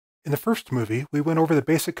In the first movie, we went over the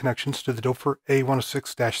basic connections to the Doepfer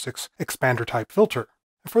A-106-6 Xpander type filter.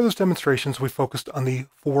 And for those demonstrations, we focused on the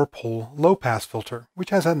 4-pole low-pass filter,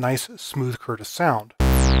 which has that nice, smooth Curtis sound.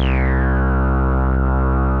 Turn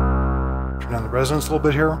down the resonance a little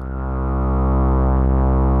bit here.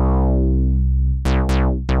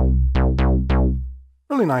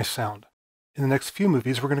 Really nice sound. In the next few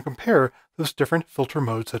movies, we're going to compare those different filter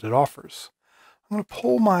modes that it offers. I'm going to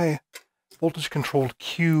pull my voltage-controlled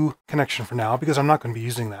Q connection for now because I'm not going to be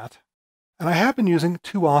using that. And I have been using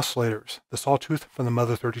two oscillators, the sawtooth from the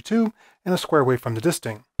Mother 32 and a square wave from the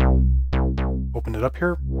Disting. Open it up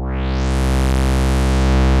here.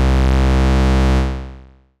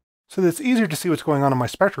 So that it's easier to see what's going on my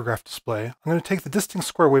spectrograph display, I'm going to take the Disting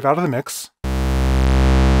square wave out of the mix.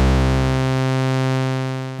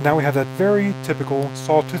 Now we have that very typical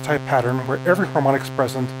sawtooth type pattern where every harmonic is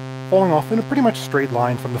present, falling off in a pretty much straight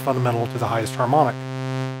line from the fundamental to the highest harmonic.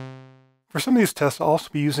 For some of these tests, I'll also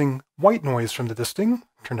be using white noise from the Disting.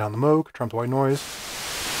 Turn down the Moog, turn up the white noise,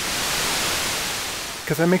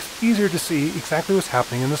 because that makes it easier to see exactly what's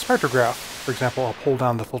happening in the spectrograph. For example, I'll pull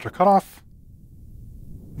down the filter cutoff.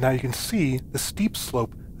 Now you can see the steep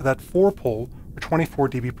slope of that 4-pole or 24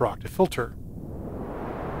 dB per octave filter.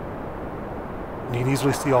 And you can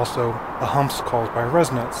easily see also the humps caused by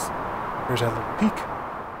resonance. There's that little peak,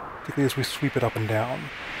 particularly as we sweep it up and down.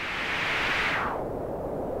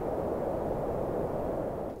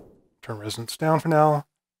 Turn resonance down for now,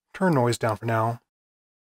 turn noise down for now,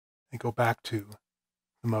 and go back to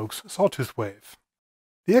the Moog's sawtooth wave.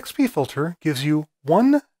 The XP filter gives you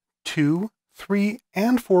 1, 2, 3,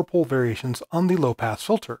 and 4-pole variations on the low-pass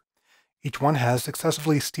filter. Each one has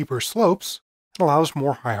excessively steeper slopes and allows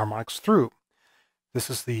more high harmonics through. This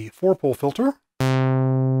is the 4-pole filter.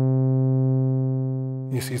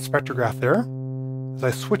 You see the spectrograph there. As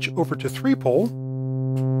I switch over to 3-pole,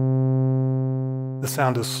 the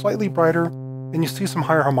sound is slightly brighter, and you see some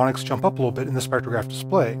higher harmonics jump up a little bit in the spectrograph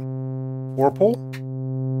display. 4-pole,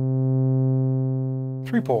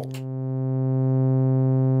 3-pole.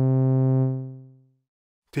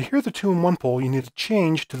 To hear the 2 and 1-pole, you need to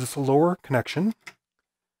change to this lower connection.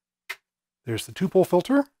 There's the 2-pole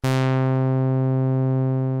filter.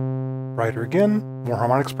 Brighter again, more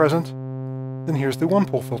harmonics present. Then here's the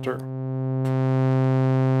 1-pole filter.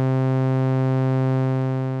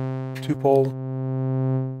 2-pole,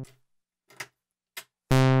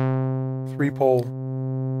 3-pole,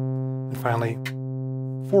 and finally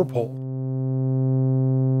 4-pole.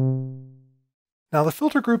 Now the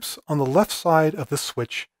filter groups on the left side of this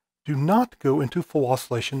switch do not go into full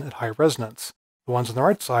oscillation at high resonance. The ones on the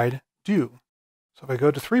right side do. So if I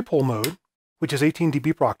go to 3-pole mode, which is 18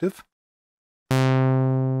 dB per octave,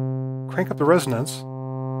 crank up the resonance,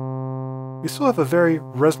 we still have a very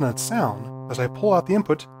resonant sound. As I pull out the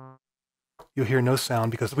input, you'll hear no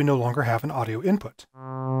sound because we no longer have an audio input.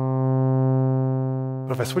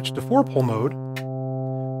 But if I switch to 4-pole mode,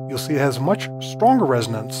 you'll see it has much stronger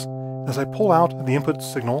resonance. As I pull out the input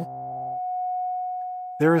signal,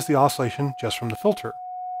 there is the oscillation just from the filter.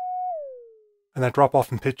 And that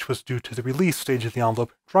drop-off in pitch was due to the release stage of the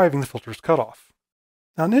envelope driving the filter's cutoff.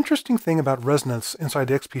 Now, an interesting thing about resonance inside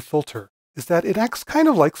the XP filter is that it acts kind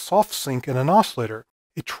of like soft sync in an oscillator.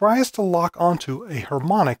 It tries to lock onto a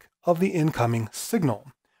harmonic of the incoming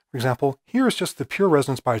signal. For example, here is just the pure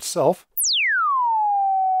resonance by itself.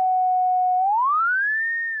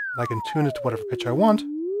 And I can tune it to whatever pitch I want.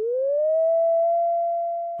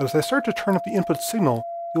 But as I start to turn up the input signal,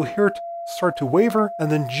 you'll hear it start to waver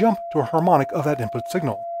and then jump to a harmonic of that input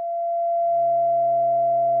signal.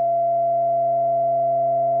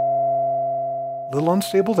 A little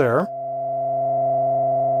unstable there.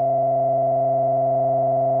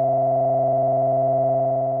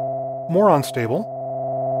 More unstable.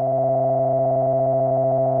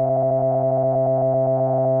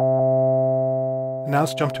 And now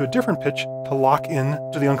let's jump to a different pitch to lock in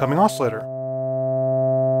to the oncoming oscillator.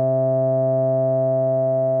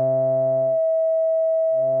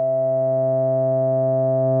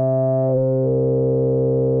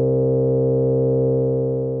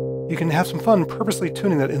 You can have some fun purposely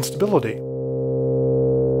tuning that instability.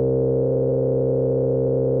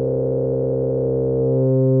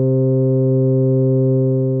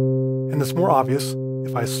 And it's more obvious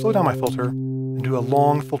if I slow down my filter and do a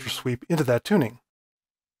long filter sweep into that tuning.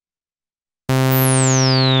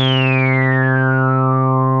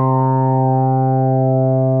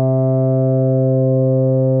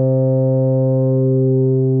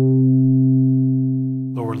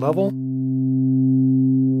 Lower level.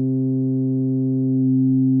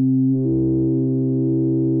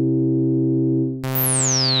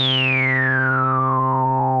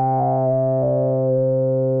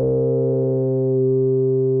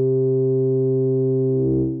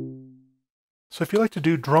 So if you like to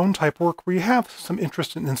do drone type work where you have some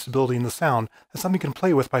interest in instability in the sound, that's something you can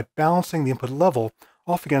play with by balancing the input level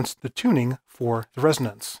off against the tuning for the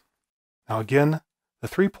resonance. Now again, the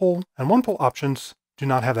 3-pole and 1-pole options do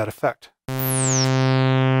not have that effect.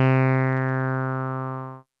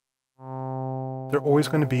 They're always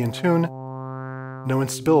going to be in tune, no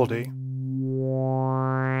instability,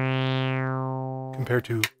 compared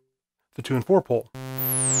to the 2 and 4-pole.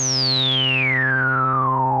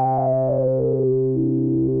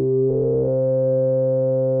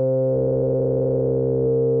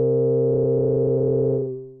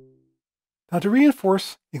 Now to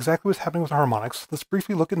reinforce exactly what's happening with the harmonics, let's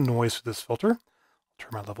briefly look at noise for this filter. I'll turn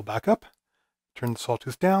my level back up, turn the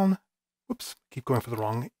sawtooth down. Whoops, keep going for the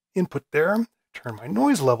wrong input there. Turn my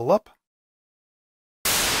noise level up.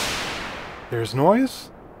 There's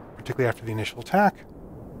noise, particularly after the initial attack.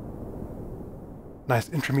 Nice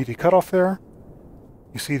intermediate cutoff there.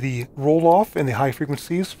 You see the roll off in the high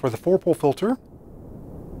frequencies for the 4-pole filter.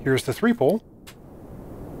 Here's the 3-pole.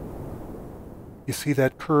 You see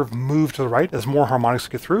that curve move to the right as more harmonics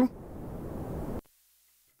get through.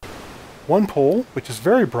 1-pole, which is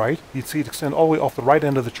very bright, you'd see it extend all the way off the right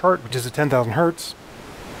end of the chart, which is at 10,000 Hertz.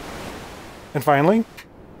 And finally,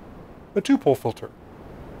 a 2-pole filter,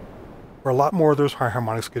 where a lot more of those high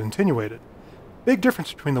harmonics get attenuated. Big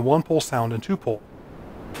difference between the 1-pole sound and 2-pole.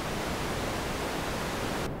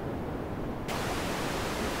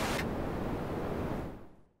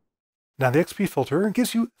 Now the XP filter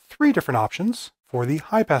gives you 3 different options for the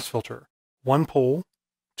high-pass filter: 1-pole,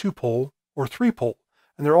 2-pole, or 3-pole.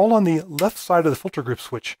 And they're all on the left side of the filter group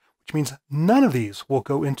switch, which means none of these will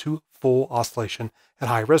go into full oscillation at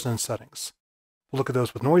high resonance settings. We'll look at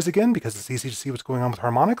those with noise again because it's easy to see what's going on with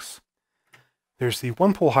harmonics. There's the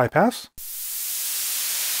 1-pole high-pass.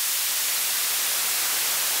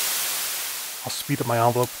 I'll speed up my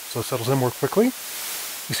envelope so it settles in more quickly.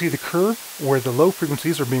 You see the curve where the low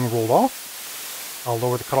frequencies are being rolled off. I'll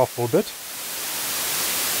lower the cutoff a little bit.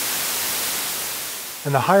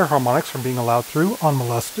 And the higher harmonics are being allowed through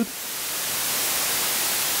unmolested.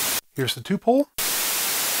 Here's the 2-pole.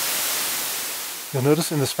 You'll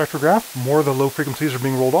notice in the spectrograph, more of the low frequencies are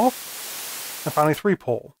being rolled off. And finally,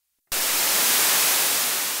 3-pole.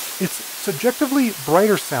 It's subjectively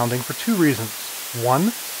brighter sounding for 2 reasons. One,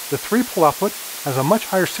 the 3-pole output has a much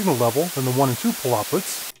higher signal level than the 1 and 2-pole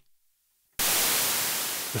outputs.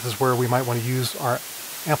 This is where we might want to use our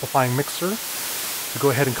amplifying mixer to go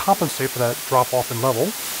ahead and compensate for that drop-off in level.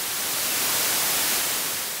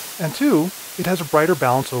 And 2, it has a brighter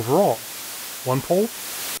balance overall. 1-pole,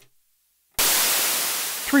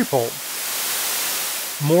 3-pole.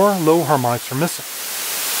 More low harmonics are missing.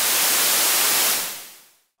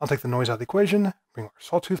 I'll take the noise out of the equation, bring our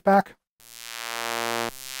sawtooth back.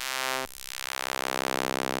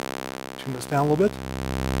 Tune this down a little bit.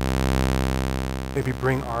 Maybe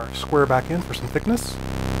bring our square back in for some thickness.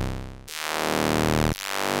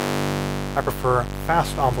 I prefer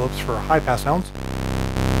fast envelopes for high-pass sounds.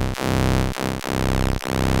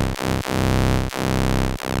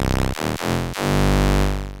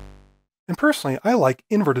 And personally, I like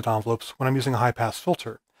inverted envelopes when I'm using a high-pass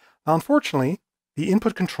filter. Now, unfortunately, the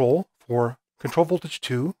input control for control voltage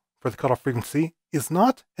 2 for the cutoff frequency is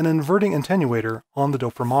not an inverting attenuator on the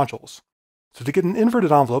Doepfer modules. So to get an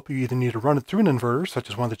inverted envelope, you either need to run it through an inverter, such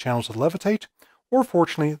as one of the channels of Levitate, or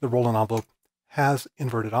fortunately, the roll-in envelope has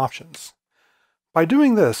inverted options. By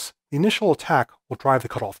doing this, the initial attack will drive the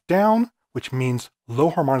cutoff down, which means low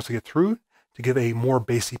harmonics will get through to give a more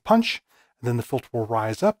bassy punch, and then the filter will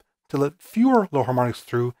rise up to let fewer low harmonics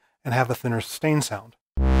through and have a thinner sustained sound.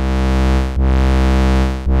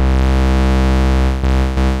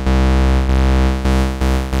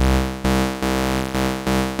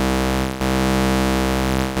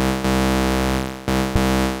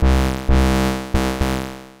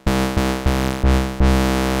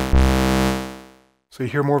 So you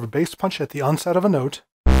hear more of a bass punch at the onset of a note.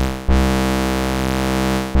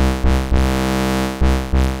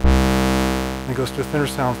 And it goes to a thinner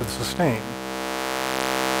sound for the sustain.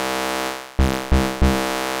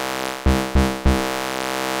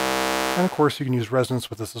 And of course you can use resonance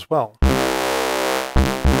with this as well.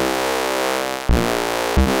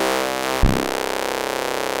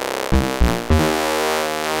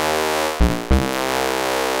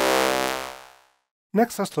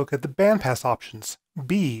 Next, let's look at the bandpass options,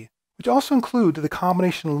 B, which also include the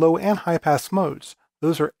combination low and high pass modes.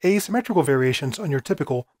 Those are asymmetrical variations on your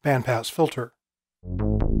typical bandpass filter.